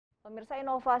Pemirsa,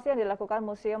 inovasi yang dilakukan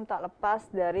museum tak lepas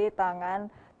dari tangan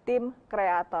tim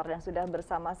kreator. Dan sudah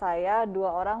bersama saya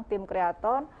dua orang tim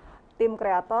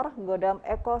kreator Godam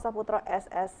Eko Saputra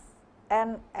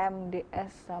SSN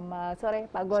MDS. Selamat sore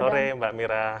Pak Godam. Sore Mbak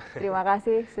Mira. Terima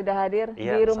kasih sudah hadir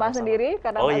Iya, di rumah sama-sama. sendiri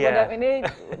karena Pak Godam ini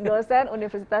dosen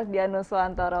Universitas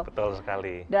Dianuswantoro. Betul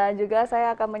sekali. Dan juga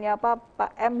saya akan menyapa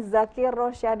Pak M. Zakir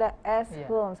Rosyada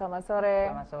S.Hum. Selamat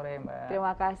sore. Selamat sore Mbak.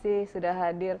 Terima kasih sudah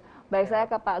hadir. Baik, saya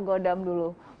ke Pak Godam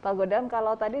dulu. Pak Godam,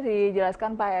 kalau tadi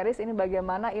dijelaskan Pak Eris, ini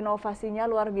bagaimana inovasinya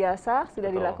luar biasa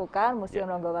sudah dilakukan Museum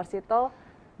Ranggawarsita,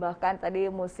 bahkan tadi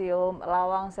Museum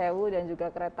Lawang Sewu dan juga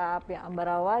Kereta Api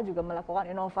Ambarawa juga melakukan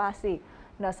inovasi.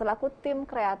 Nah, selaku tim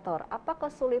kreator, apa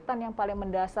kesulitan yang paling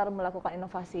mendasar melakukan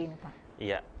inovasi ini, Pak?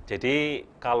 Iya, jadi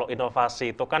kalau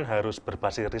inovasi itu kan harus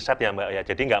berbasis riset ya Mbak ya.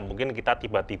 Jadi nggak mungkin kita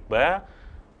tiba-tiba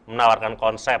menawarkan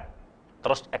konsep,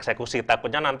 terus eksekusi.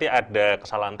 Takutnya nanti ada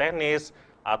kesalahan teknis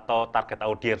atau target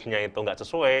audiensnya itu nggak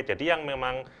sesuai. Jadi yang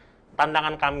memang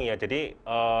tantangan kami ya. Jadi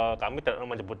kami tidak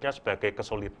menyebutnya sebagai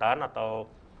kesulitan atau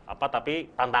apa, tapi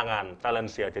tantangan,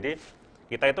 challenge ya. Jadi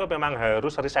kita itu memang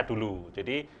harus riset dulu.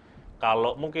 Jadi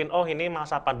kalau mungkin ini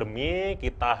masa pandemi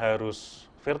kita harus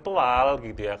virtual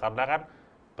gitu ya, karena kan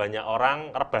banyak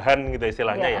orang rebahan gitu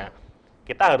istilahnya ya.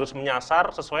 Kita harus menyasar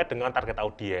sesuai dengan target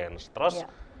audiens. Terus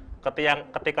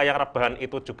ketika yang rebahan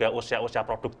itu juga usia-usia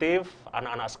produktif,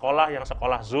 anak-anak sekolah yang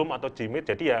sekolah Zoom atau Jimit,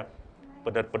 jadi ya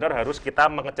benar-benar harus kita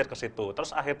mengejar ke situ. Terus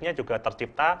akhirnya juga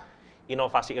tercipta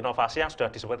inovasi-inovasi yang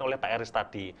sudah disebutkan oleh Pak Eris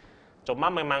tadi.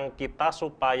 Cuma memang kita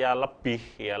supaya lebih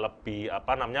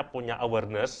punya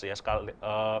awareness ya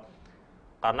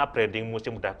karena branding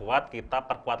museum udah kuat, kita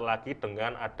perkuat lagi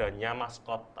dengan adanya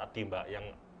maskot tadi Mbak yang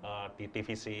di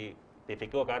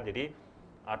TVku kan. Jadi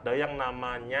ada yang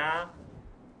namanya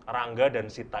Rangga dan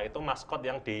Sita, itu maskot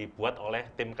yang dibuat oleh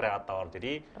tim kreator.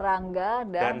 Jadi Rangga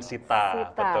dan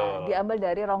Sita, betul. Diambil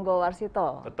dari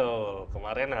Ranggawarsita. Betul.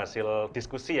 Kemarin hasil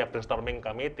diskusi ya, brainstorming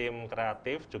kami tim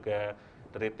kreatif juga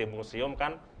dari tim museum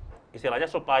kan, istilahnya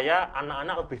supaya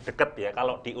anak-anak lebih dekat ya.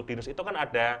 Kalau di Udinus itu kan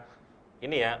ada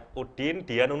ini ya, Udin,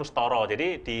 Dian, Unus, Toro.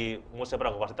 Jadi di Museum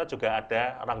Ranggawarsita juga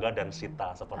ada Rangga dan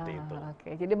Sita seperti itu.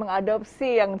 Oke, jadi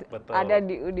mengadopsi yang ada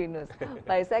di Udinus.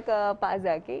 Baik, saya ke Pak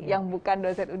Zaki yang bukan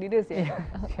dosen Udinus ya.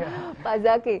 Pak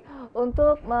Zaki,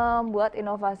 untuk membuat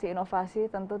inovasi-inovasi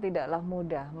tentu tidaklah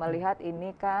mudah. Melihat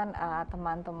ini kan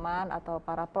teman-teman atau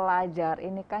para pelajar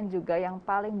ini kan juga yang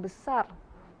paling besar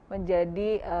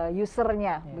menjadi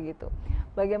usernya begitu.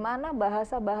 Bagaimana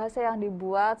bahasa-bahasa yang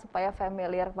dibuat supaya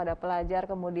familiar kepada pelajar,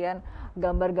 kemudian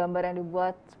gambar-gambar yang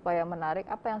dibuat supaya menarik,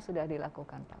 apa yang sudah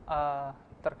dilakukan, Pak?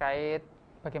 Terkait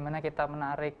bagaimana kita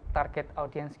menarik target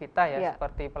audiens kita ya,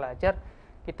 seperti pelajar,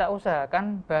 kita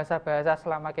usahakan bahasa-bahasa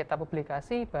selama kita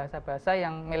publikasi, bahasa-bahasa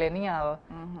yang milenial,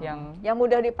 yang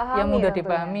mudah dipahami. Yang mudah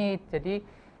dipahami. Jadi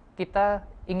kita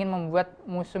ingin membuat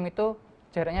museum itu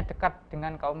jaraknya dekat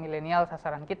dengan kaum milenial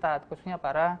sasaran kita, khususnya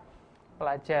para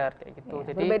pelajar kayak gitu.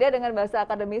 Jadi berbeda dengan bahasa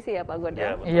akademisi ya Pak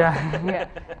Godam. Iya.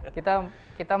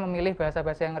 Kita memilih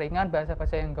bahasa-bahasa yang ringan,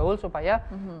 bahasa-bahasa yang gaul supaya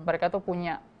mereka tuh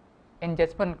punya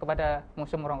engagement kepada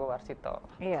Museum Ranggawarsita.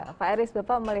 Iya, Pak Eris,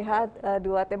 Bapak melihat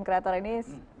dua tim kreator ini,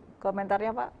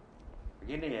 komentarnya Pak?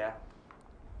 Begini ya,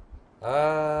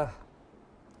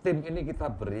 tim ini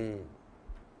kita beri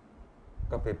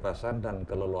kebebasan dan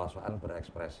keleluasaan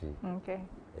berekspresi.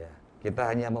 Ya, kita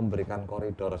hanya memberikan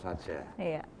koridor saja.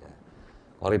 Ya.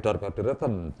 Koridor-koridor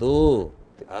tentu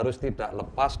harus tidak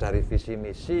lepas dari visi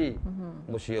misi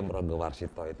Museum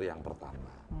Ranggawarsita, itu yang pertama.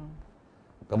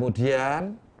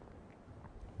 Kemudian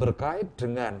berkait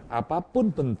dengan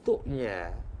apapun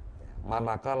bentuknya,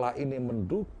 manakala ini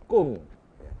mendukung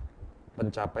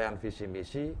pencapaian visi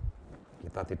misi,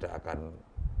 kita tidak akan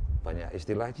banyak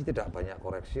istilahnya, tidak banyak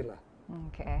koreksi lah.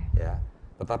 Ya,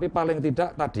 tetapi paling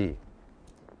tidak tadi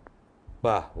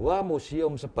bahwa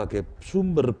museum sebagai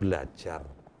sumber belajar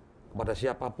kepada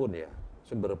siapapun ya,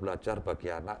 sumber belajar bagi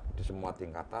anak di semua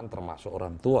tingkatan termasuk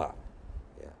orang tua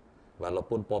ya.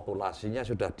 Walaupun populasinya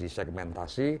sudah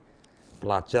disegmentasi,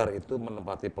 pelajar itu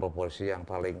menempati proporsi yang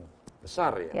paling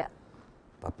besar ya.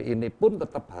 Tapi ini pun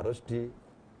tetap harus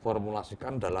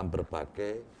diformulasikan dalam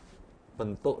berbagai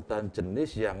bentuk dan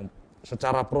jenis yang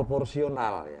secara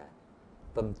proporsional ya,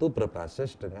 tentu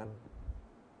berbasis dengan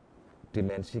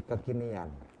dimensi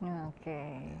kekinian.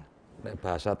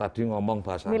 Bahasa tadi ngomong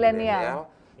bahasa milenial,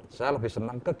 saya lebih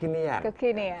senang kekinian.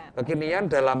 Kekinian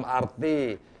dalam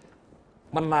arti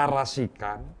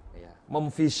menarasikan,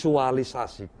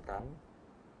 memvisualisasikan,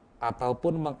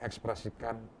 ataupun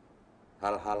mengekspresikan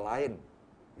hal-hal lain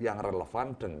yang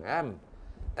relevan dengan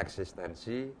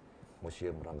eksistensi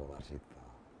Museum Ranggawarsita.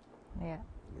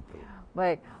 Gitu.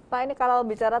 Baik, Pak, ini kalau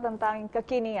bicara tentang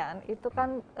kekinian, itu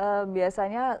kan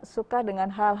biasanya suka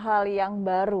dengan hal-hal yang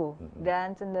baru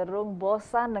dan cenderung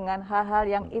bosan dengan hal-hal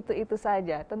yang itu-itu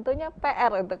saja. Tentunya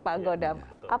PR untuk Pak Godam.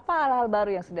 Apa hal-hal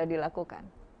baru yang sudah dilakukan?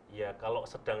 Ya, kalau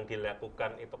sedang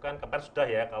dilakukan itu kan kemarin sudah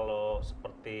ya, kalau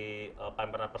seperti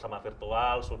pameran bersama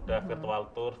virtual, sudah virtual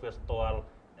tour, virtual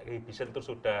exhibition itu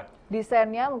sudah.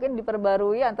 Desainnya mungkin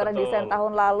diperbarui antara desain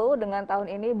tahun lalu dengan tahun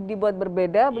ini dibuat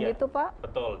berbeda, begitu Pak?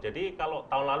 Betul, jadi kalau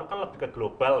tahun lalu kan lebih ke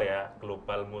global ya,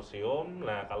 global museum.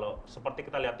 Nah, kalau seperti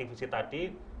kita lihat divisi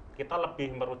tadi, kita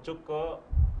lebih merujuk ke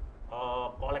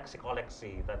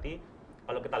koleksi-koleksi. Tadi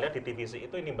kalau kita lihat di divisi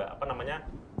itu ini Mbak, apa namanya,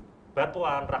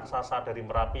 batuan raksasa dari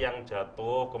Merapi yang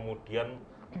jatuh, kemudian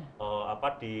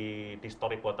di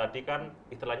storyboard tadi kan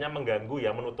istilahnya mengganggu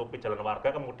ya, menutupi jalan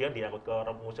warga, kemudian diangkut ke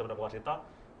Museum RANGGAWARSITA,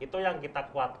 itu yang kita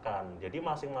kuatkan. Jadi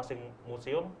masing-masing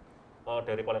museum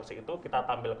dari koleksi itu kita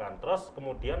tampilkan. Terus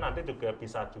kemudian nanti juga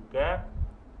bisa juga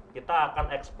kita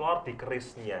akan eksplor di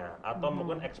kerisnya atau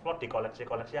mungkin eksplor di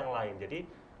koleksi-koleksi yang lain. Jadi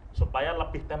supaya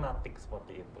lebih tematik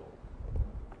seperti itu.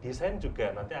 Desain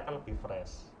juga nanti akan lebih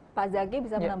fresh. Pak Zaki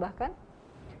bisa menambahkan?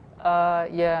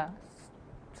 Ya,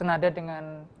 senada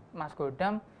dengan Mas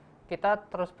Godam, kita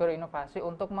terus berinovasi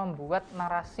untuk membuat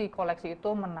narasi koleksi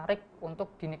itu menarik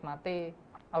untuk dinikmati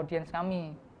audiens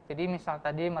kami. Jadi misal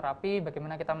tadi Merapi,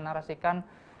 bagaimana kita menarasikan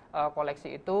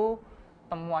koleksi itu,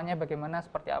 temuannya bagaimana,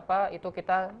 seperti apa, itu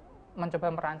kita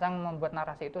mencoba merancang membuat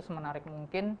narasi itu semenarik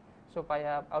mungkin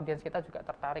supaya audiens kita juga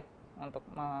tertarik untuk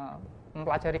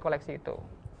mempelajari koleksi itu.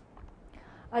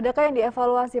 Adakah yang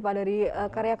dievaluasi Pak dari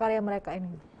karya-karya mereka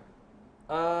ini?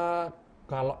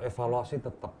 Kalau evaluasi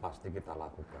tetap pasti kita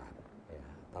lakukan, ya.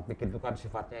 Tapi itu kan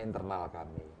sifatnya internal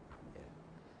kami. Ya.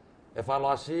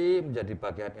 Evaluasi menjadi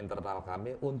bagian internal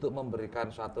kami untuk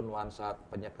memberikan suatu nuansa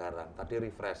penyegaran, tadi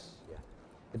refresh, ya.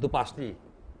 Itu pasti.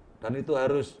 Dan itu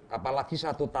harus, apalagi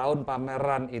 1 tahun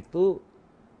pameran itu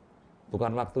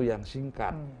bukan waktu yang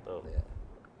singkat, ya.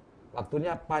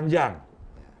 Waktunya panjang.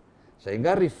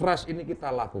 Sehingga refresh ini kita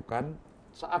lakukan,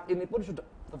 saat ini pun sudah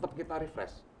tetap kita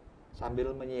refresh, sambil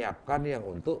menyiapkan yang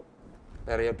untuk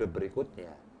periode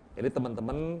berikutnya. Ini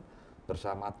teman-teman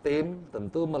bersama tim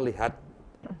tentu melihat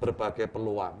berbagai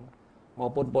peluang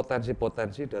maupun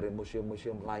potensi-potensi dari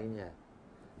museum-museum lainnya.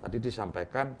 Tadi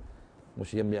disampaikan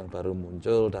museum yang baru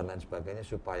muncul dan lain sebagainya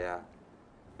supaya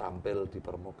tampil di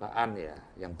permukaan ya,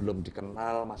 yang belum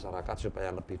dikenal masyarakat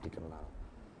supaya lebih dikenal.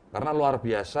 Karena luar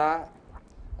biasa,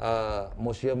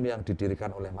 museum yang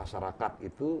didirikan oleh masyarakat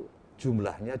itu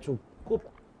jumlahnya cukup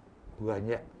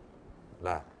banyak.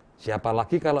 Nah, siapa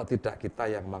lagi kalau tidak kita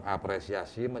yang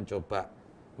mengapresiasi, mencoba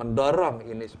mendorong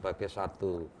ini sebagai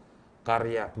satu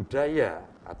karya budaya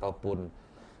ataupun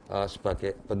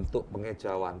sebagai bentuk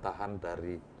pengejawantahan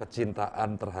dari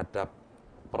kecintaan terhadap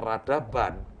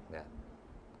peradaban, ya,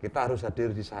 kita harus hadir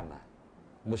di sana.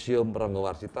 Museum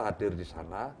RANGGAWARSITA hadir di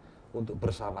sana untuk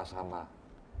bersama-sama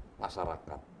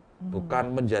masyarakat.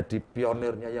 Bukan menjadi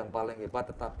pionirnya yang paling hebat,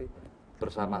 tetapi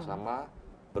bersama-sama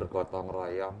bergotong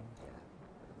royong, ya,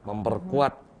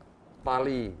 memperkuat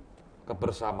tali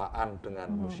kebersamaan dengan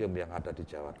museum yang ada di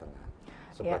Jawa Tengah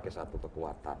sebagai satu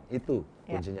kekuatan. Itu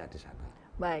kuncinya di sana.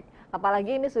 Baik,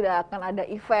 apalagi ini sudah akan ada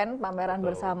event pameran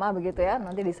bersama begitu ya,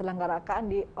 nanti diselenggarakan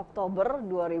di Oktober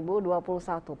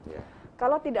 2021. Ya.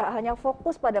 Kalau tidak hanya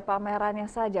fokus pada pamerannya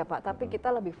saja Pak, tapi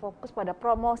kita lebih fokus pada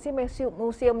promosi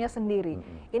museumnya sendiri.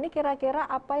 Ini kira-kira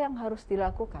apa yang harus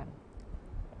dilakukan?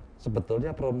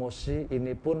 Sebetulnya promosi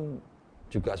ini pun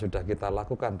juga sudah kita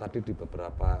lakukan tadi di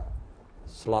beberapa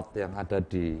slot yang ada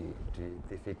di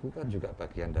TV-ku kan juga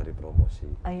bagian dari promosi.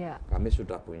 Iya. Kami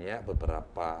sudah punya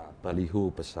beberapa baliho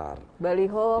besar.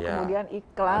 Baliho, ya, kemudian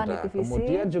iklan di TV.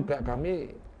 Kemudian juga kami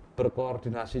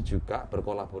berkoordinasi juga,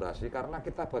 berkolaborasi karena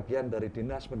kita bagian dari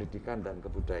Dinas Pendidikan dan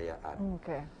Kebudayaan.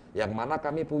 Yang mana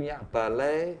kami punya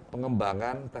Balai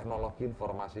Pengembangan Teknologi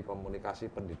Informasi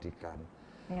Komunikasi Pendidikan.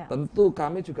 Ya. Tentu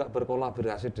kami juga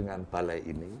berkolaborasi dengan balai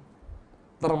ini,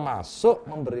 termasuk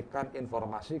memberikan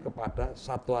informasi kepada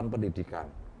satuan pendidikan,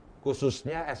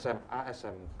 khususnya SMA,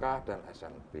 SMK, dan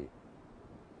SMP.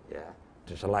 Ya.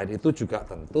 Selain itu juga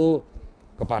tentu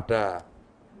kepada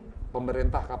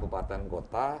pemerintah kabupaten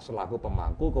kota selaku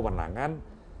pemangku kewenangan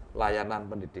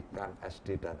layanan pendidikan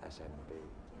SD dan SMP.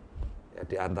 Ya,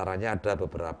 di antaranya ada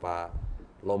beberapa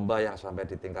lomba yang sampai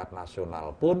di tingkat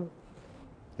nasional pun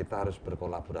kita harus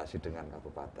berkolaborasi dengan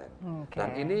kabupaten.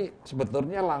 Dan ini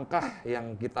sebetulnya langkah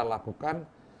yang kita lakukan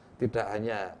tidak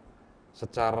hanya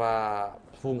secara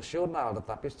fungsional,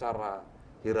 tetapi secara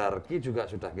hierarki juga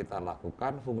sudah kita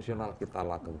lakukan, fungsional kita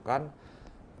lakukan,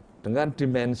 dengan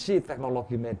dimensi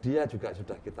teknologi media juga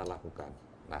sudah kita lakukan.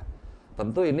 Nah,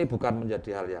 Tentu ini bukan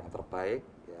menjadi hal yang terbaik.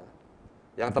 Ya.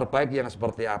 Yang terbaik yang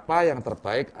seperti apa? Yang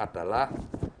terbaik adalah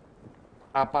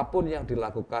apapun yang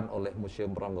dilakukan oleh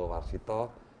Museum Ranggawarsita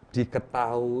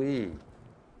diketahui,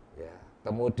 ya,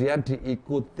 kemudian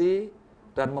diikuti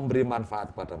dan memberi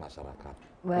manfaat kepada masyarakat.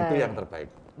 Baik. Itu yang terbaik.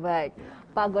 Baik,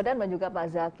 Pak Godan dan juga Pak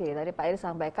Zaki, tadi Pak Iris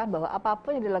sampaikan bahwa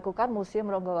apapun yang dilakukan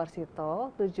Museum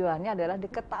Ranggawarsita tujuannya adalah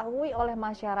diketahui oleh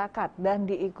masyarakat dan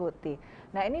diikuti.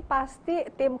 Nah ini pasti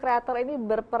tim kreator ini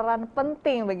berperan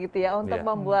penting begitu ya untuk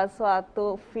membuat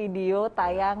suatu video,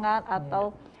 tayangan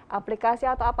atau aplikasi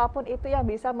atau apapun itu yang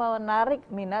bisa menarik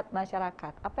minat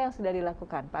masyarakat. Apa yang sudah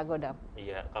dilakukan Pak Godam?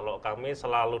 Iya, kalau kami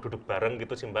selalu duduk bareng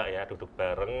gitu sih Mbak ya, duduk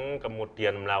bareng,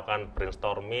 kemudian melakukan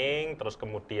brainstorming, terus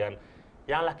kemudian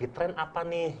yang lagi tren apa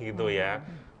nih gitu ya.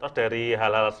 Terus dari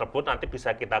hal-hal tersebut nanti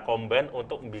bisa kita combine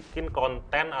untuk bikin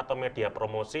konten atau media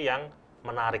promosi yang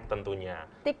menarik tentunya.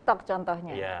 TikTok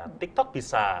contohnya? Ya, TikTok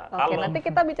bisa. Oke, nanti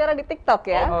kita bicara di TikTok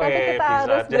ya. Tapi kita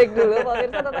harus break dulu.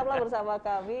 Pemirsa tetaplah bersama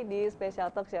kami di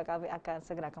Special Talk Show. Kami akan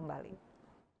segera kembali.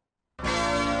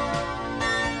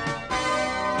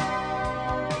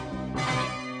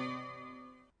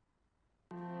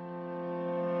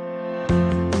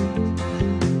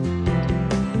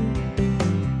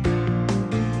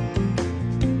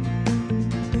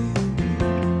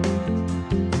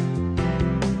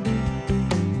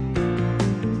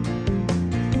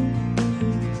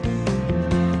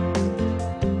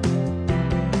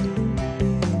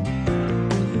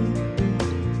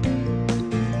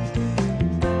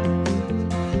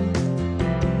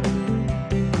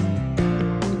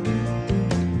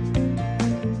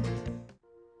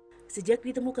 Sejak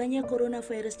ditemukannya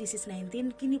coronavirus disease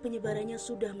 19, kini penyebarannya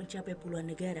sudah mencapai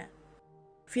puluhan negara.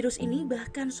 Virus ini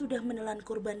bahkan sudah menelan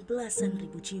korban belasan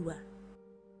ribu jiwa.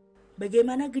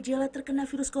 Bagaimana gejala terkena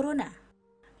virus corona?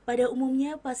 Pada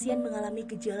umumnya, pasien mengalami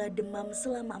gejala demam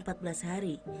selama 14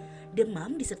 hari.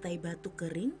 Demam disertai batuk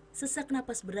kering, sesak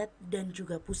napas berat, dan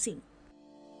juga pusing.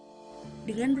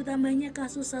 Dengan bertambahnya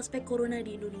kasus suspek corona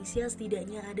di Indonesia,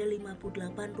 setidaknya ada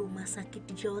 58 rumah sakit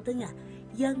di Jawa Tengah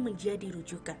yang menjadi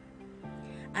rujukan.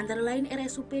 Antara lain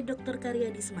RSUP Dr.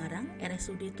 Karyadi Semarang,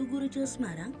 RSUD Tugurejo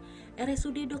Semarang,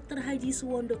 RSUD Dr. Haji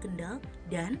Suwondo Kendal,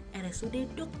 dan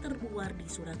RSUD Dr. Buwardi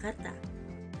Surakarta.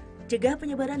 Cegah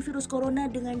penyebaran virus corona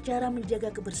dengan cara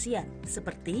menjaga kebersihan,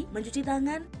 seperti mencuci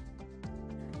tangan,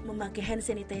 memakai hand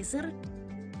sanitizer,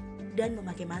 dan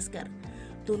memakai masker.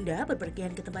 Tunda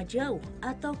bepergian ke tempat jauh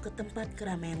atau ke tempat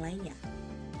keramaian lainnya.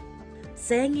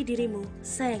 Sayangi dirimu,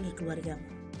 sayangi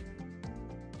keluargamu.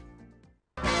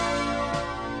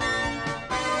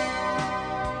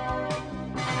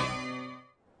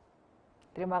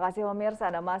 Terima kasih pemirsa,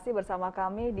 Anda masih bersama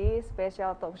kami di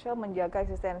Special Talk Show Menjaga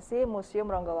Eksistensi Museum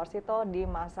Ranggawarsita di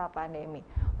Masa Pandemi.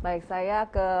 Baik, saya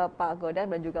ke Pak Godan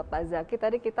dan juga Pak Zaki.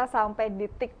 Tadi kita sampai di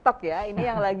TikTok ya, ini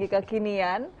yang lagi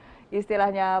kekinian,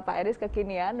 istilahnya Pak Iris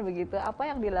kekinian begitu.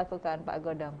 Apa yang dilakukan Pak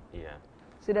Godam? Iya.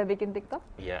 Sudah bikin TikTok?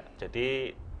 Iya,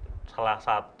 jadi salah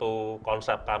satu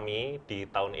konsep kami di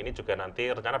tahun ini juga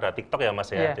nanti rencana ada TikTok ya Mas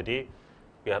ya. Jadi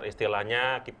biar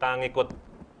istilahnya kita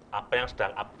ngikut apa yang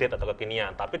sedang update atau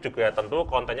kekinian, tapi juga tentu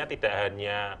kontennya tidak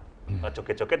hanya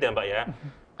joget-joget ya Mbak ya.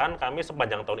 Kan kami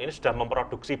sepanjang tahun ini sudah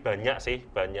memproduksi banyak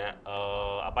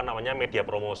media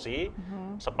promosi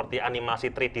seperti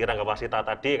animasi 3D Ranggawarsita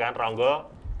tadi kan, Rangga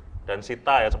dan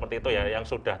Sita ya, seperti itu ya, yang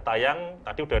sudah tayang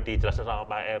tadi udah dijelaskan sama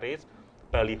Pak Iris.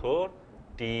 Baliho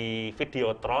di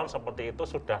Videotron seperti itu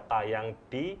sudah tayang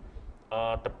di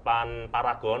depan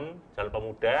Paragon Jalan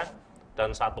Pemuda.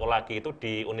 Dan satu lagi itu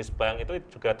di Unisbank, itu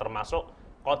juga termasuk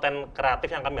konten kreatif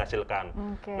yang kami hasilkan.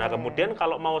 Nah kemudian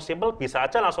kalau mau simple bisa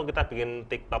aja langsung kita bikin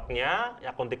TikToknya,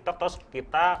 akun TikTok, terus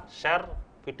kita share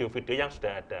video-video yang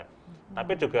sudah ada.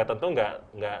 Tapi juga tentu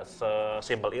nggak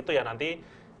sesimpel itu ya, nanti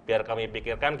biar kami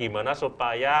pikirkan gimana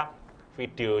supaya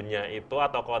videonya itu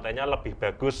atau kontennya lebih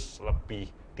bagus, lebih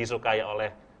disukai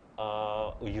oleh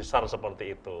user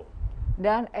seperti itu.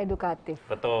 Dan edukatif.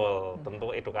 Betul,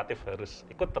 tentu edukatif harus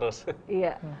ikut terus.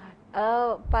 Iya.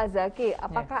 Pak Zaki,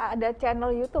 apakah ada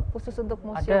channel YouTube khusus untuk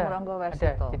Museum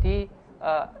Ranggawarsita? Ada. Jadi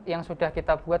yang sudah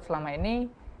kita buat selama ini,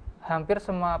 hampir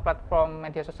semua platform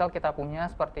media sosial kita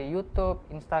punya, seperti YouTube,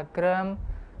 Instagram,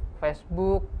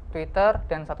 Facebook, Twitter,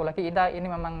 dan satu lagi kita ini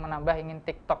memang menambah ingin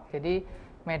TikTok. Jadi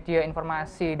media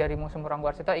informasi dari Museum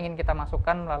Ranggawarsita ingin kita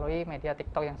masukkan melalui media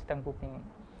TikTok yang sedang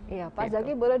booming. Iya, Pak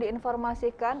Zaki boleh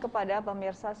diinformasikan kepada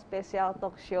pemirsa Special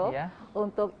Talk Show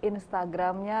untuk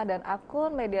Instagramnya dan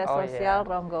akun media sosial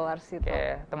Ranggawarsita.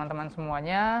 Oke, teman-teman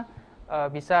semuanya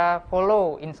bisa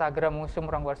follow Instagram Museum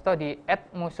Ranggawarsita di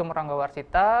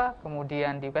 @museumranggawarsita,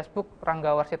 kemudian di Facebook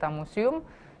Ranggawarsita Museum,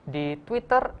 di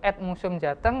Twitter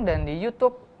 @museumjateng dan di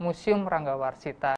YouTube Museum Ranggawarsita.